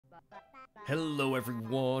Hello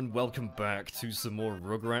everyone, welcome back to some more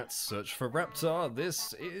Rugrats Search for Reptar.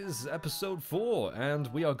 This is episode 4, and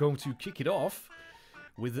we are going to kick it off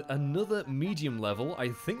with another medium level. I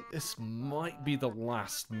think this might be the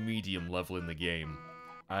last medium level in the game.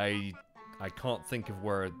 I can't think of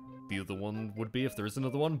where the other one would be if there is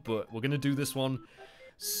another one, but we're gonna do this one.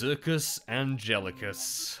 Circus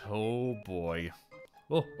Angelicus. Oh boy.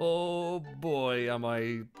 Oh boy, am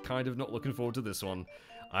I kind of not looking forward to this one.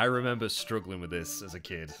 I remember struggling with this as a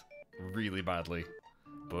kid, really badly,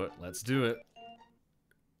 but let's do it.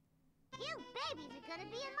 You babies are gonna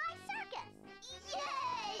be in my circus!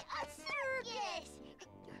 Yay! A circus!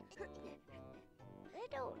 I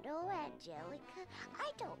don't know, Angelica.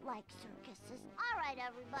 I don't like circuses. Alright,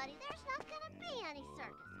 everybody, there's not gonna be any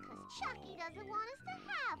circus, because Chucky doesn't want us to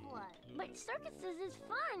have one. But circuses is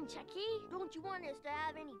fun, Chucky. Don't you want us to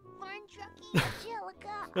have any fun, Chucky?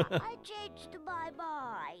 Angelica, I changed my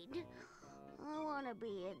mind. I want to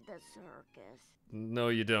be in the circus. No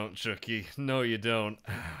you don't, Chucky. No you don't.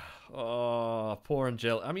 Oh, poor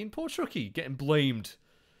Angelica. I mean, poor Chucky getting blamed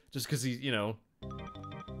just because he, you know.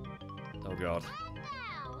 Oh god. And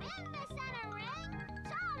now, in the center ring,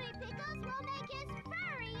 Tommy Pickles will make his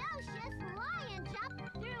ferocious lion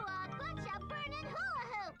jump through a bunch of burning hula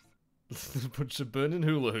hoops. A bunch of burning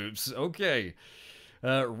hula hoops. Okay.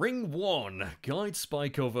 Ring 1. Guide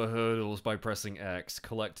Spike over hurdles by pressing X.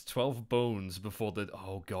 Collect 12 bones before the...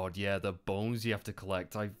 Oh god, yeah, the bones you have to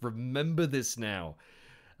collect. I remember this now.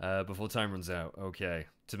 Before time runs out. Okay.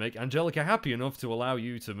 To make Angelica happy enough to allow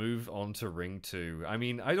you to move on to Ring 2. I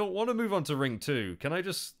mean, I don't want to move on to Ring 2. Can I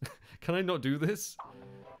just... Can I not do this?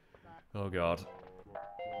 Oh god.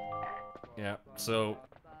 Yeah, so...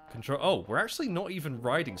 Control... Oh, we're actually not even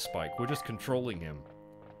riding Spike. We're just controlling him.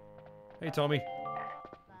 Hey, Tommy.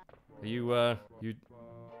 Are you, you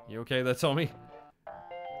okay there, Tommy?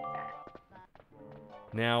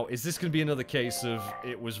 Now, is this going to be another case of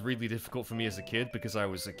it was really difficult for me as a kid because I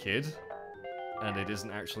was a kid? And it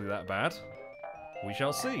isn't actually that bad? We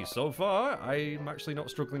shall see. So far, I'm actually not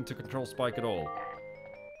struggling to control Spike at all.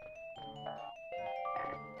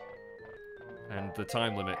 And the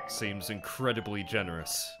time limit seems incredibly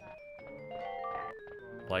generous.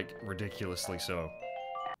 Like, ridiculously so.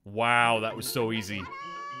 Wow, that was so easy. And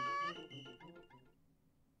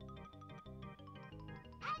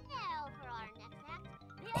now for our next act.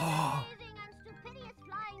 The Oh. amazing and stupendous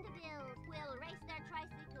Flying DeVilles will race their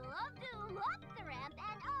tricycle of doom up the ramp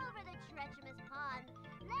and over the treacherous pond,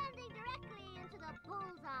 landing directly into the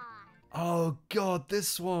bullseye. Oh god,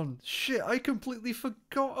 this one. Shit, I completely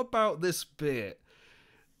forgot about this bit.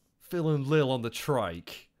 Phil and Lil on the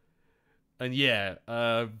trike. And yeah,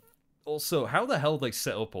 also, how the hell they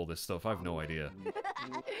set up all this stuff, I have no idea.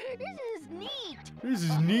 This is neat. This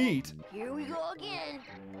is neat. Here we go again.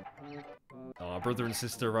 Oh, brother and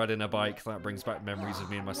sister riding a bike, that brings back memories of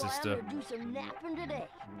me and my sister. I'm gonna do some napping today.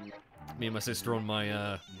 Me and my sister on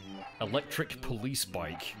my, electric police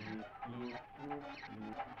bike.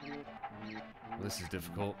 Well, this is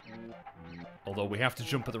difficult. Although we have to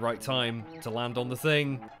jump at the right time to land on the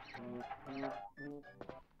thing.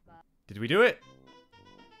 Did we do it?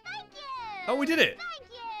 Thank you! Oh, we did it!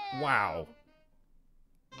 Thank you! Wow.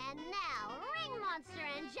 And now, Ring Monster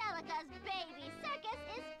Angelica's baby circus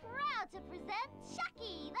is proud to present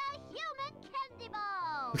Chucky, the human candy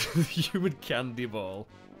ball! The human candy ball.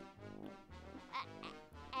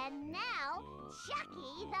 And now,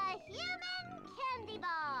 Chucky, the human candy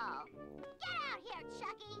ball! Get out here,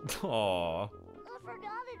 Chucky! Aww. I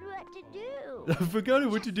forgot what to do. I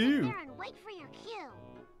forgot what to Just sit do. there and wait for your cue.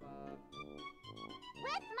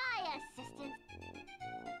 With my assistance,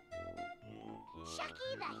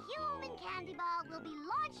 Chucky the human candy ball will be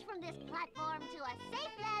launched from this platform to a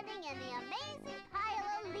safe landing in the amazing pile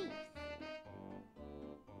of leaves.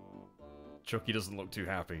 Chucky doesn't look too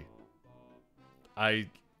happy. I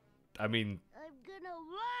mean... I'm gonna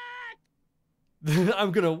what?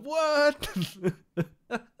 I'm gonna what?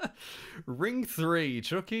 Ring 3.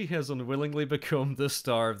 Chucky has unwillingly become the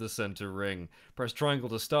star of the center ring. Press triangle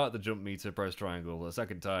to start the jump meter. Press triangle a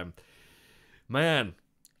second time. Man,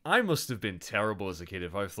 I must have been terrible as a kid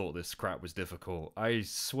if I thought this crap was difficult. I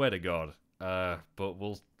swear to God. But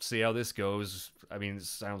we'll see how this goes. I mean, it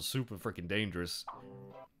sounds super freaking dangerous.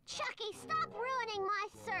 Chucky, stop ruining my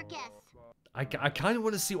circus! I kind of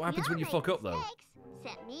want to see what happens when you fuck up, though. Mistakes,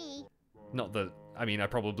 except me. Not that... I mean, I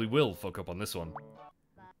probably will fuck up on this one.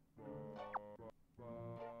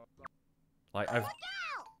 Like, I've... Look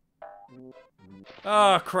out!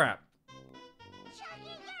 Ah, crap.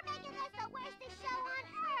 Chucky, you're making this the worstest show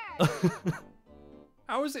on earth!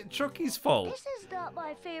 How is it Chucky's fault? This is not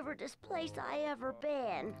my favoriteest place I ever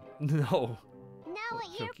been. No. Know Oh,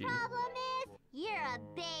 what your Chucky. problem is? You're a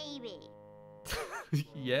baby.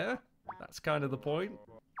 Yeah, that's kind of the point.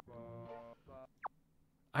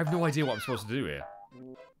 I have no idea what I'm supposed to do here.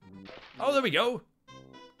 Oh, there we go. He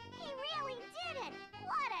really did it.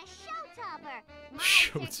 What a showtopper. My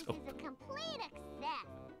Showtopper. circus is a complete success.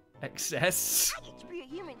 Excess. I get to be a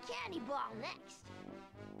human candy ball next.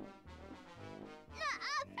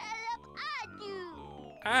 Philip, I do.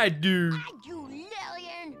 I do. I do,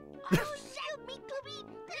 Lillian. Oh, shoot me, Gooby.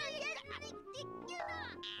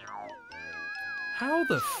 How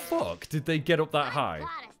the fuck did they get up that high?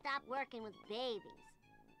 Gotta stop working with babies.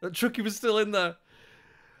 Chucky was still in there.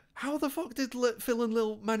 How the fuck did Phil and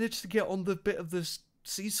Lil manage to get on the bit of this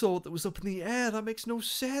seesaw that was up in the air? That makes no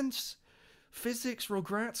sense. Physics,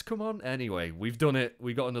 Rugrats, come on. Anyway, we've done it.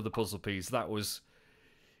 We got another puzzle piece. That was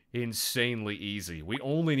insanely easy. We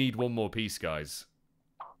only need one more piece, guys.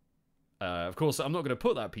 Of course, I'm not going to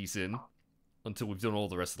put that piece in until we've done all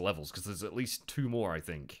the rest of the levels, because there's at least 2 more, I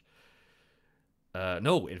think.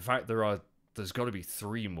 No, in fact, there's got to be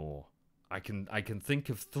 3 more. I can think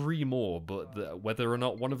of 3 more, but whether or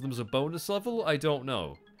not one of them's a bonus level, I don't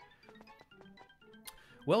know.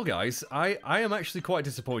 Well, guys, I am actually quite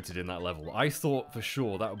disappointed in that level. I thought for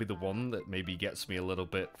sure that would be the one that maybe gets me a little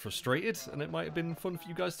bit frustrated, and it might have been fun for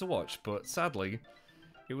you guys to watch, but sadly,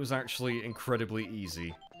 it was actually incredibly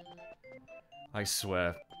easy. I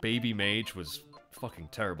swear, Baby Mage was fucking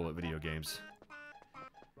terrible at video games.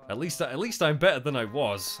 At least I'm better than I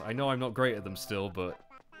was. I know I'm not great at them still, but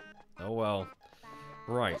oh well.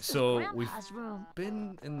 Right, This is so we've Grandpa's room.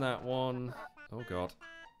 been in that one. Oh god.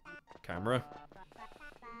 Camera.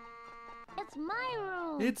 It's my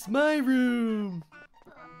room. It's my room!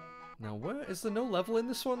 Now where is there no level in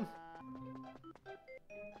this one?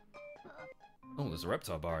 Oh, there's a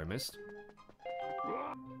Reptar bar I missed.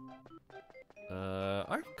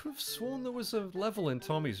 I could have sworn there was a level in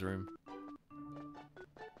Tommy's room.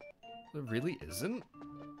 There really isn't?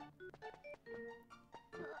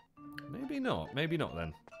 Maybe not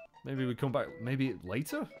then. Maybe we come back, maybe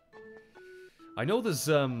later? I know there's,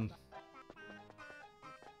 well,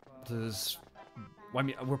 I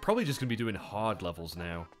mean, we're probably just gonna be doing hard levels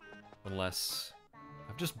now. Unless,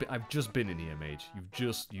 I've just been in here, Mage. You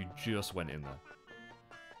just went in there.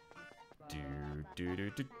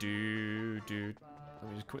 Let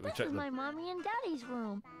me just quickly This check is the my mommy and daddy's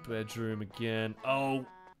room. bedroom again. Oh,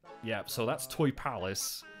 yeah, so that's Toy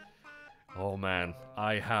Palace. Oh man,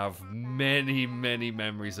 I have many, many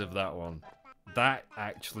memories of that one. That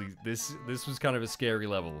actually, this was kind of a scary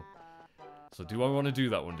level. So do I want to do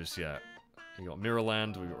that one just yet? You got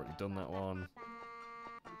Mirrorland, we've already done that one.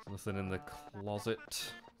 There's nothing in the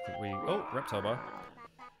closet. I think oh, Reptar bar.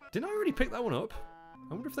 Didn't I already pick that one up?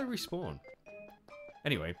 I wonder if they respawn.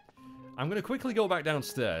 Anyway, I'm going to quickly go back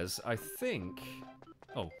downstairs. I think...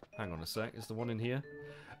 Oh, hang on a sec. Is the one in here?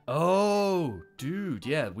 Oh, dude,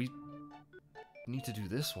 yeah, we need to do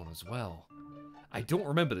this one as well. I don't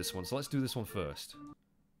remember this one, so let's do this one first.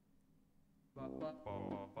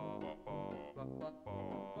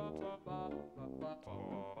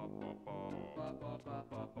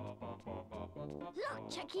 Look,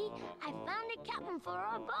 Chucky, I found a cabin for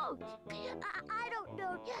our boat. I don't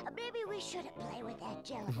know. Maybe we shouldn't play with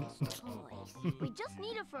Angelica's toys. We just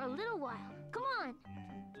need her for a little while. Come on.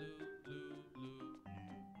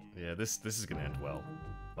 Yeah, this is gonna end well.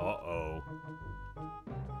 Uh-oh.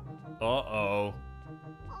 Uh-oh.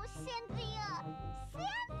 Oh, Cynthia!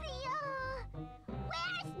 Cynthia!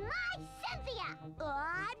 Where's my Cynthia?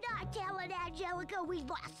 I'm not telling Angelica we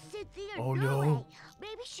lost Cynthia. Oh, no no. way.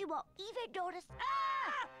 Maybe she won't even notice.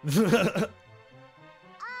 All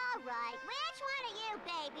right, which one of you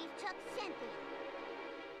babies took Cynthia?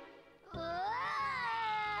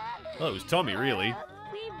 Well, it was Tommy, really.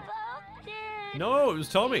 We both did. No, it was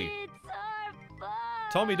Tommy. It's our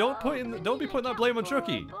fault. Tommy, don't be putting that blame on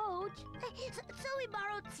Chucky. So we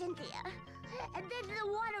borrowed Cynthia, and then the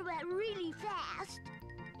water went really fast.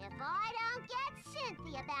 If I don't get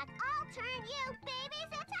Cynthia back, I'll turn you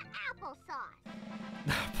babies into applesauce.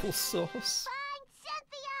 Applesauce? Find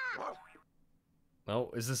Cynthia!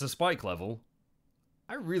 Oh, is this a Spike level?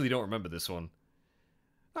 I really don't remember this one.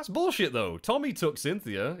 That's bullshit, though. Tommy took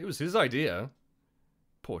Cynthia. It was his idea.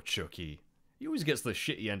 Poor Chucky. He always gets the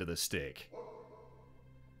shitty end of the stick.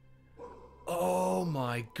 Oh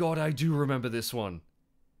my god, I do remember this one.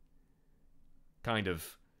 Kind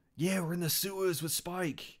of. Yeah, we're in the sewers with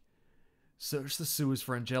Spike. Search the sewers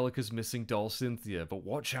for Angelica's missing doll Cynthia, but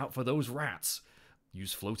watch out for those rats.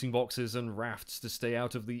 Use floating boxes and rafts to stay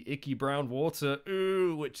out of the icky brown water.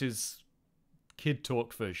 Ooh, which is kid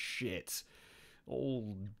talk for shit.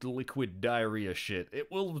 Old liquid diarrhea shit.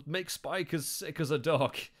 It will make Spike as sick as a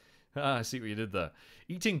dog. Ah, I see what you did there.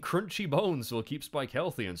 Eating crunchy bones will keep Spike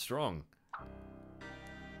healthy and strong.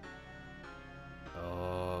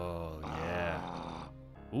 Oh, yeah.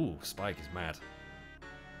 Ooh, Spike is mad.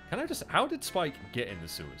 Can I just... How did Spike get in the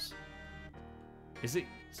sewers? Is it...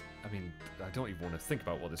 I mean, I don't even want to think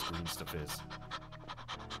about what this green stuff is.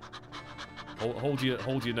 Hold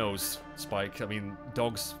your nose, Spike. I mean,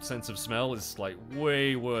 dog's sense of smell is, like,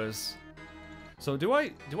 way worse. So, do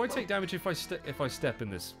I take damage if I step in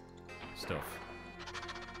this stuff?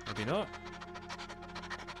 Maybe not.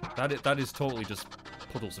 That is totally just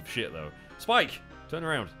puddles of shit, though. Spike! Turn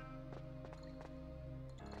around.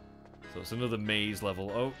 So it's another maze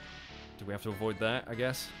level. Oh, do we have to avoid that, I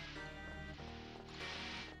guess?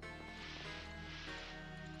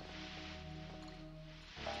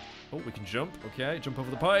 Oh, we can jump. Okay, jump over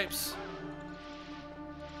the pipes.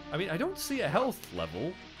 I mean, I don't see a health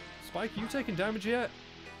level. Spike, you taking damage yet?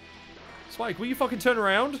 Spike, will you fucking turn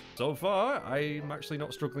around? So far, I'm actually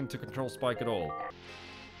not struggling to control Spike at all.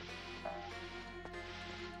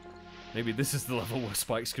 Maybe this is the level where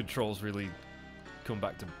Spike's controls really come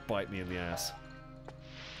back to bite me in the ass.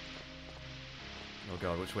 Oh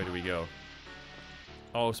god, which way do we go?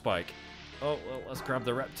 Oh, Spike. Oh, well, let's grab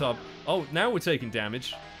the Reptar. Oh, now we're taking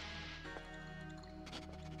damage.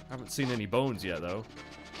 Haven't seen any bones yet, though.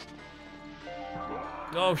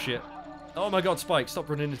 Oh, shit. Oh my god, Spike, stop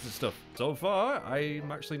running into stuff. So far,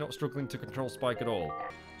 I'm actually not struggling to control Spike at all.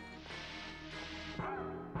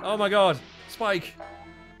 Oh my god, Spike.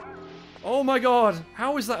 Oh my god,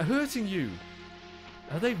 how is that hurting you?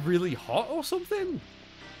 Are they really hot or something?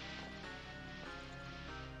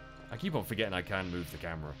 I keep on forgetting I can move the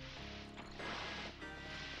camera.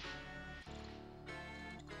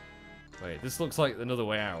 Wait, this looks like another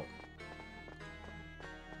way out.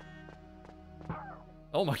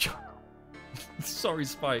 Oh my god. Sorry,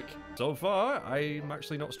 Spike. So far, I'm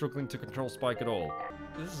actually not struggling to control Spike at all.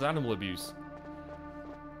 This is animal abuse.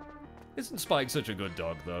 Isn't Spike such a good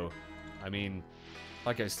dog, though? I mean,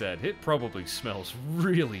 like I said, it probably smells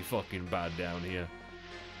really fucking bad down here.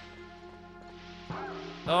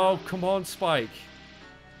 Oh, come on, Spike.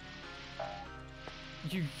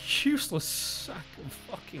 You useless sack of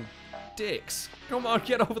fucking dicks. Come on,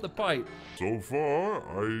 get over the pipe. So far,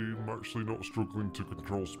 I'm actually not struggling to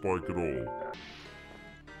control Spike at all.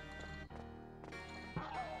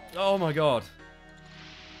 Oh my god.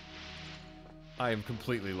 I am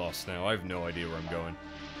completely lost now. I have no idea where I'm going.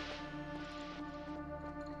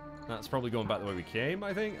 That's probably going back the way we came,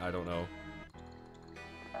 I think? I don't know.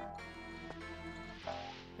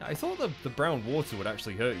 Yeah, I thought the brown water would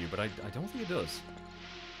actually hurt you, but I don't think it does.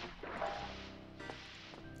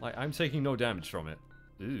 Like, I'm taking no damage from it.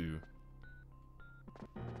 Ooh.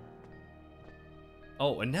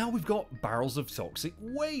 Oh, and now we've got barrels of toxic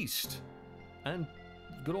waste! And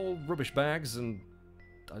good old rubbish bags, and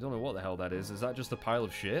I don't know what the hell that is. Is that just a pile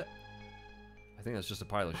of shit? I think that's just a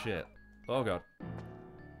pile of shit. Oh god.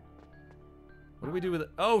 What do we do with it?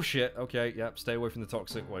 Oh shit, okay, yep, stay away from the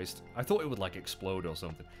toxic waste. I thought it would like explode or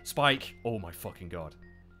something. Spike! Oh my fucking god.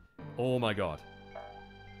 Oh my god.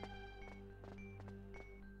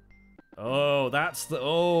 Oh,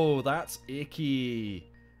 that's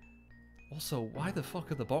icky. Also, why the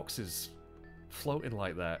fuck are the boxes floating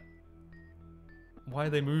like that? Why are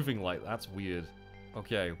they moving like that? That's weird.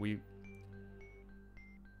 Okay, we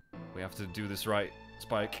have to do this right,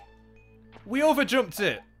 Spike. We overjumped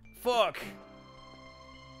it! Fuck!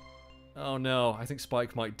 Oh no, I think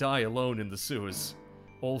Spike might die alone in the sewers.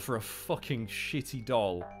 All for a fucking shitty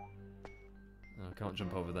doll. Oh, I can't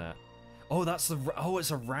jump over that. Oh, that's the... Oh,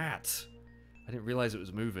 it's a rat! I didn't realize it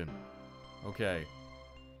was moving. Okay.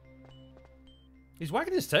 He's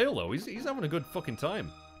wagging his tail, though. He's having a good fucking time.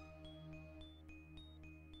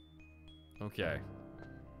 Okay.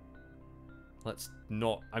 Let's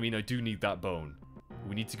not... I mean, I do need that bone.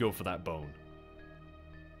 We need to go for that bone.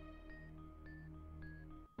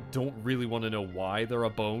 Don't really want to know why there are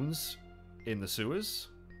bones in the sewers.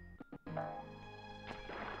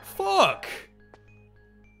 Fuck!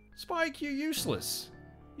 Spike, you're useless.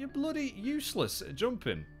 You're bloody useless at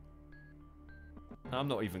jumping. I'm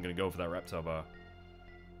not even going to go for that Reptar bar.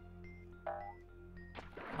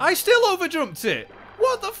 I still overjumped it!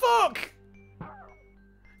 What the fuck?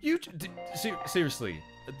 You... Seriously,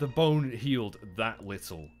 the bone healed that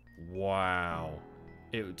little. Wow.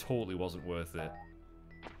 It totally wasn't worth it.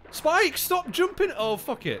 Spike, stop jumping! Oh,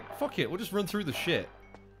 fuck it. Fuck it. We'll just run through the shit.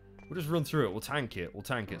 We'll just run through it. We'll tank it. We'll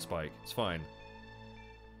tank it, Spike. It's fine.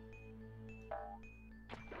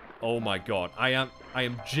 Oh my god. I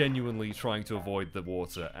am genuinely trying to avoid the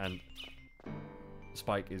water, and...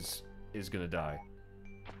 Spike is gonna die.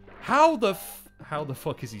 How the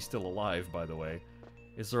fuck is he still alive, by the way?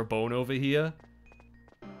 Is there a bone over here?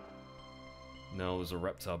 No, there's a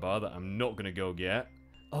Reptar bar that I'm not gonna go get.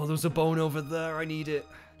 Oh, there's a bone over there. I need it.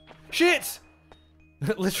 Shit!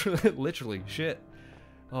 literally, shit.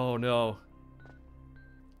 Oh no.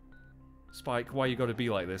 Spike, why you gotta be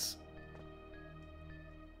like this?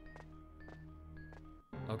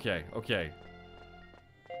 Okay, okay.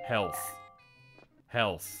 Health.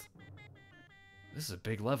 Health. This is a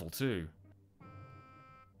big level, too.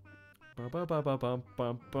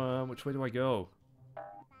 Which way do I go?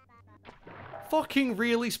 Fucking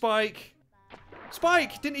really, Spike?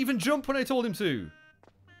 Spike didn't even jump when I told him to.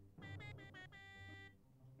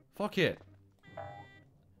 Fuck it.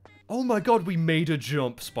 Oh my god, we made a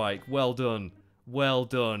jump, Spike. Well done. Well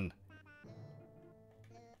done.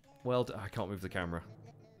 Well done. I can't move the camera.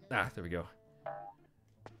 Ah, there we go.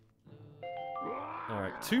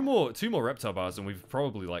 Alright, two more Reptar bars and we've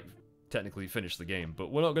probably, like, technically finished the game, but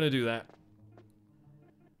we're not gonna do that.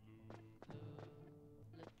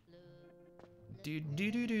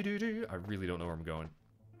 I really don't know where I'm going.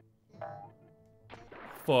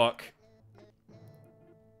 Fuck.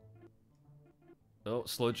 Oh,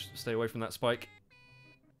 Sludge, stay away from that Spike.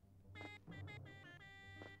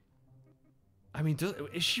 I mean,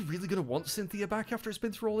 is she really gonna want Cynthia back after it's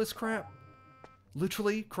been through all this crap?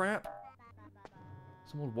 Literally, crap.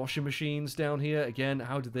 Some more washing machines down here. Again,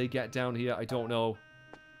 how did they get down here? I don't know.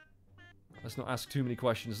 Let's not ask too many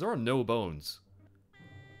questions. There are no bones.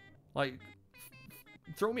 Like,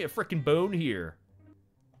 throw me a frickin' bone here.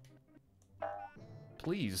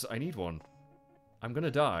 Please, I need one. I'm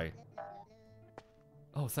gonna die.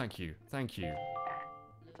 Oh, thank you. Thank you.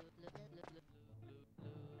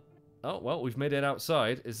 Oh, well, we've made it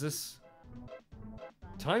outside. Is this...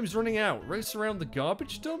 Time's running out. Race around the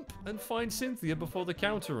garbage dump and find Cynthia before the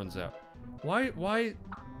counter runs out. Why?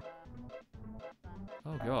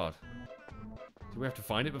 Oh, God. Do we have to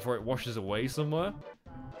find it before it washes away somewhere?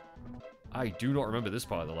 I do not remember this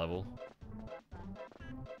part of the level.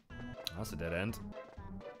 That's a dead end.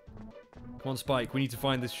 Come on, Spike. We need to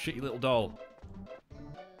find this shitty little doll.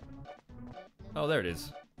 Oh, there it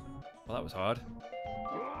is. Well, that was hard.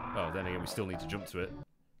 Oh, then again, we still need to jump to it.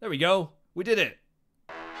 There we go. We did it.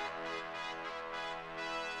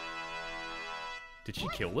 Did she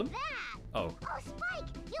kill them? Oh. Oh, Spike,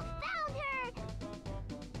 you found her!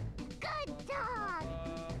 Good dog!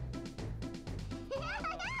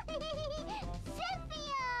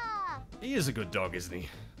 Cynthia! He is a good dog, isn't he?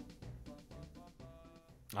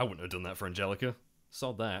 I wouldn't have done that for Angelica.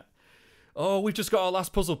 Sod that. Oh, we've just got our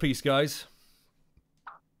last puzzle piece, guys.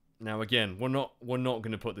 Now again, we're not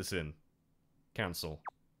going to put this in. Cancel.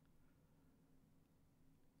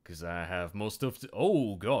 Because I have more stuff to...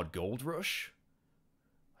 Oh, God, Gold Rush?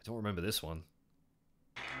 I don't remember this one.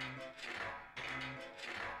 Oh,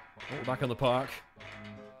 we're back on the park.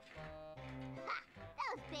 Ha!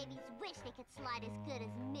 Those babies wish they could slide as good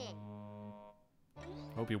as me.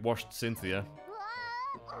 Hope you washed Cynthia.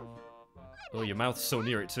 Whoa! Oh, your mouth's so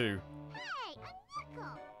near it, too. Hey, a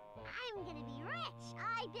nickel! I'm gonna be rich.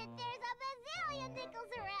 I bet there's a bazillion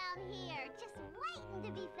nickels around here, just waiting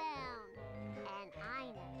to be found. And I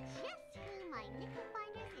know just who my nickel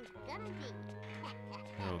finders is gonna be.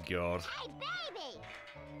 Oh, God. Hey, baby!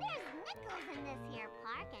 There's nickels in this here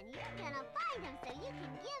park, and you're gonna find them so you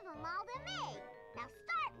can give them all to me. Now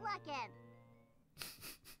start looking.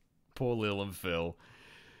 Poor Lil and Phil.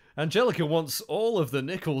 Angelica wants all of the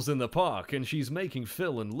nickels in the park, and she's making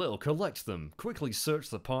Phil and Lil collect them. Quickly search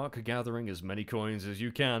the park, gathering as many coins as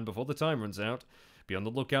you can before the time runs out. Be on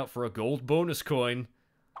the lookout for a gold bonus coin.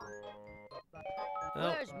 Oh.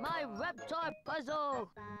 Where's my Reptar puzzle?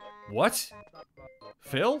 What?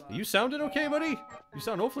 Phil? Are you sounding okay, buddy? You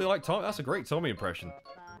sound awfully like Tom. That's a great Tommy impression.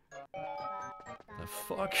 The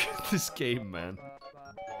fuck? This game, man.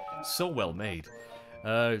 So well made.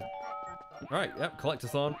 Right, yep,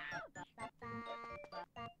 collectathon.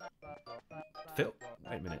 Phil?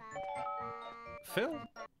 Wait a minute. Phil?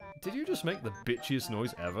 Did you just make the bitchiest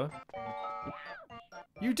noise ever?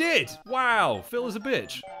 You did! Wow! Phil is a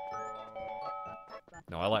bitch.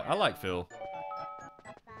 No, I like Phil.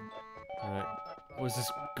 Alright. What's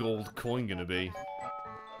this gold coin gonna be?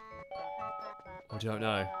 I don't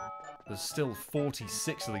know. There's still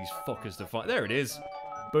 46 of these fuckers to find. There it is!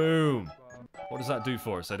 Boom! What does that do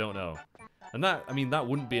for us? I don't know. And that, I mean, that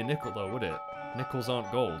wouldn't be a nickel though, would it? Nickels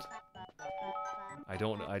aren't gold. I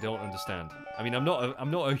don't understand. I mean, I'm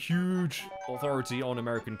not a huge authority on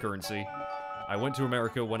American currency. I went to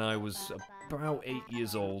America when I was about 8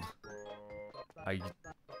 years old.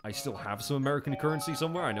 I still have some American currency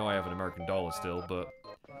somewhere. I know I have an American dollar still, but...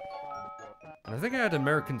 And I think I had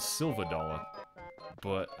American silver dollar.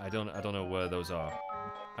 But I don't know where those are.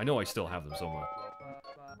 I know I still have them somewhere.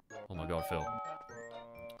 Oh my god, Phil.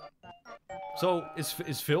 So,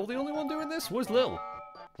 is Phil the only one doing this? Where's Lil?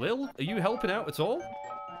 Lil, are you helping out at all?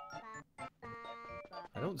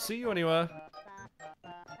 I don't see you anywhere.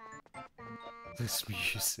 This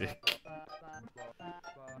music.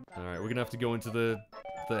 Alright, we're gonna have to go into the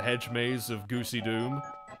hedge maze of Goosey Doom.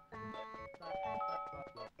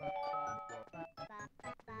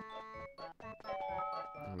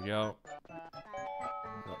 There we go.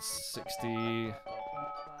 That's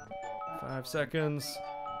 65 seconds.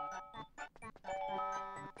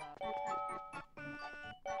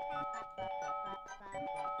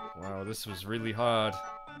 Wow, this was really hard.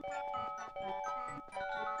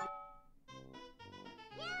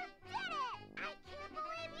 You did it! I can't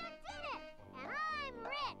believe you did it! And I'm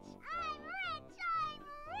rich! I'm rich! I'm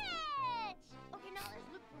rich! Okay, now let's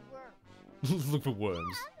look for worms. Look for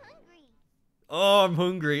worms. I'm hungry. Oh, I'm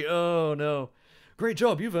hungry. Oh, no. Great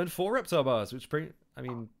job. You've earned 4 Reptar bars, which pretty... I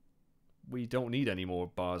mean, we don't need any more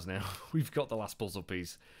bars now. We've got the last puzzle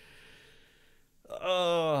piece.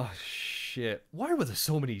 Oh, shit. Why were there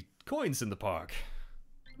so many coins in the park?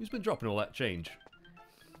 Who's been dropping all that change?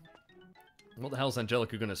 What the hell's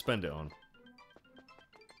Angelica gonna spend it on?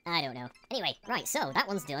 I don't know. Anyway, right, so that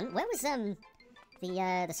one's done. Where was the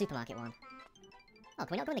supermarket one? Oh,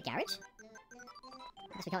 can we not go in the garage?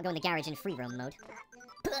 I guess we can't go in the garage in free roam mode.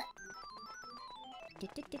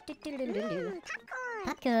 Popcorn!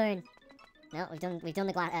 Popcorn. No, we've done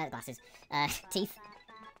the glasses. Teeth.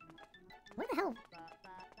 Where the hell?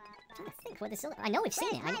 I'm trying to think where this. I know we've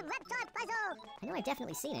seen it. My Reptar puzzle! I know I've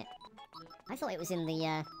definitely seen it. I thought it was in the.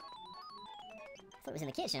 I thought it was in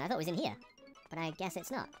the kitchen. I thought it was in here, but I guess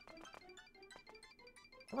it's not.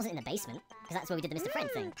 It wasn't in the basement because that's where we did the Mr. Friend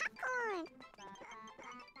thing. Popcorn!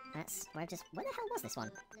 That's where I just. Where the hell was this one?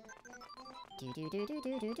 Do do do do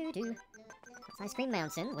do do do do. That's Ice Cream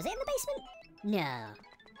Mountain. Was it in the basement? No.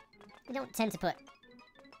 They don't tend to put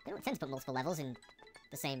multiple levels in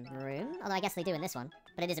the same room. Although I guess they do in this one.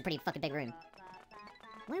 But it is a pretty fucking big room.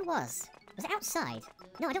 Where was? Was it outside?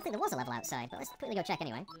 No, I don't think there was a level outside. But let's quickly go check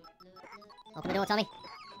anyway. Open the door, Tommy.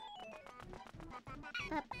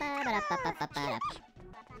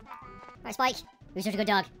 Right, Spike. You're such a good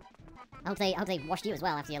dog. I hope they washed you as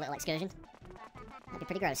well after your little excursion. That'd be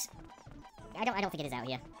pretty gross. I don't think it is out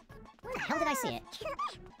here. Where the hell did I see it?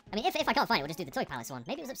 I mean, if I can't find it, we'll just do the Toy Palace one.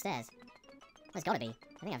 Maybe it was upstairs. There's gotta be.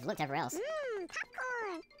 I think I've looked everywhere else.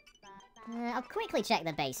 Popcorn! I'll quickly check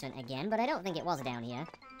the basement again, but I don't think it was down here.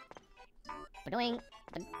 Badoing!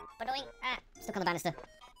 Badoing! Ah! Stuck on the banister.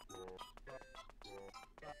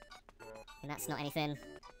 And that's not anything.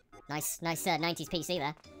 Nice 90s PC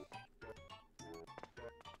there.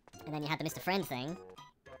 And then you had the Mr. Friend thing.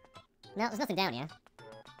 No, there's nothing down here.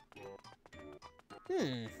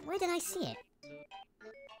 Where did I see it?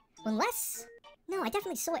 Unless... No, I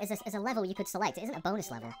definitely saw it as a level you could select. It isn't a bonus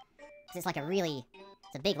level. Because it's like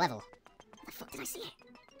it's a big level. Where the fuck did I see it?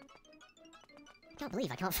 I can't believe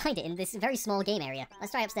I can't find it in this very small game area.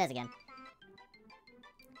 Let's try upstairs again.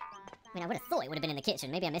 I mean, I would have thought it would have been in the kitchen.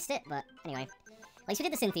 Maybe I missed it, but anyway. At least we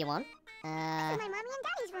did the Cynthia one. This is my mommy and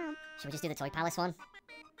daddy's room. Should we just do the Toy Palace one?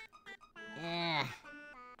 I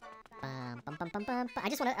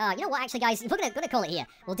just want to, you know what, actually, guys, we're gonna call it here.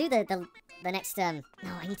 We'll do the next, no,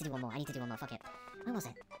 I need to do one more. Fuck it. Where was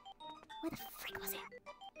it? Where the frick was it?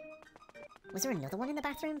 Was there another one in the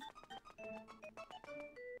bathroom?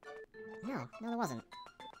 No, there wasn't.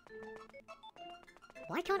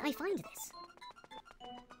 Why can't I find this?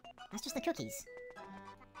 That's just the cookies.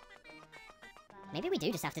 Maybe we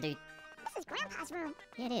do just have to do... This is Grandpa's room.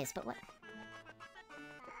 Yeah, it is, but what...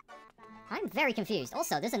 I'm very confused.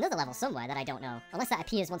 Also, there's another level somewhere that I don't know. Unless that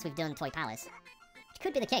appears once we've done Toy Palace. Which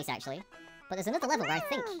could be the case, actually. But there's another level where I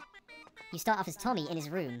think you start off as Tommy in his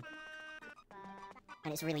room.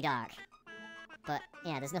 And it's really dark. But,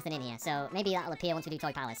 yeah, there's nothing in here. So, maybe that'll appear once we do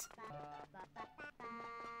Toy Palace.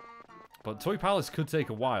 But Toy Palace could take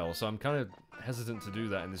a while, so I'm kind of hesitant to do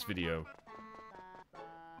that in this video. I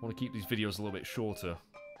want to keep these videos a little bit shorter.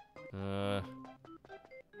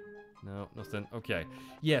 No, nothing. Okay.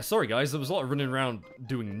 Yeah, sorry guys, there was a lot of running around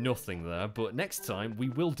doing nothing there, but next time we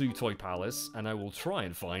will do Toy Palace, and I will try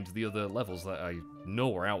and find the other levels that I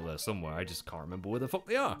know are out there somewhere. I just can't remember where the fuck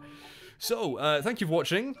they are. So, thank you for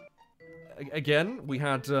watching. Again, we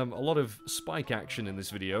had a lot of Spike action in this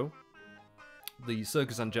video. The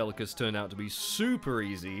Circus Angelicus turned out to be super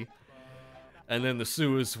easy, and then the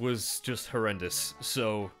sewers was just horrendous.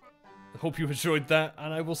 So, hope you enjoyed that,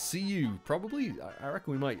 and I will see you probably. I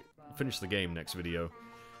reckon we might finish the game next video.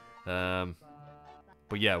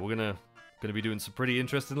 But yeah, we're gonna be doing some pretty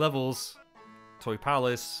interesting levels. Toy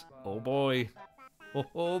Palace. Oh boy.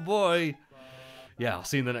 Oh boy. Yeah, I'll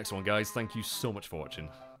see you in the next one, guys. Thank you so much for watching.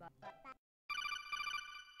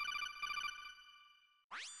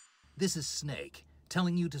 This is Snake,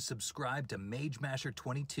 telling you to subscribe to Mage Masher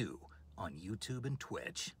 22 on YouTube and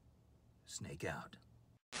Twitch. Snake out.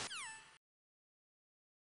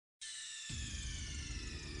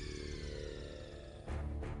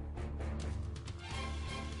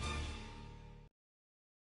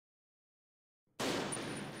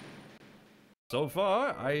 So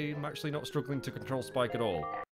far, I'm actually not struggling to control Spike at all.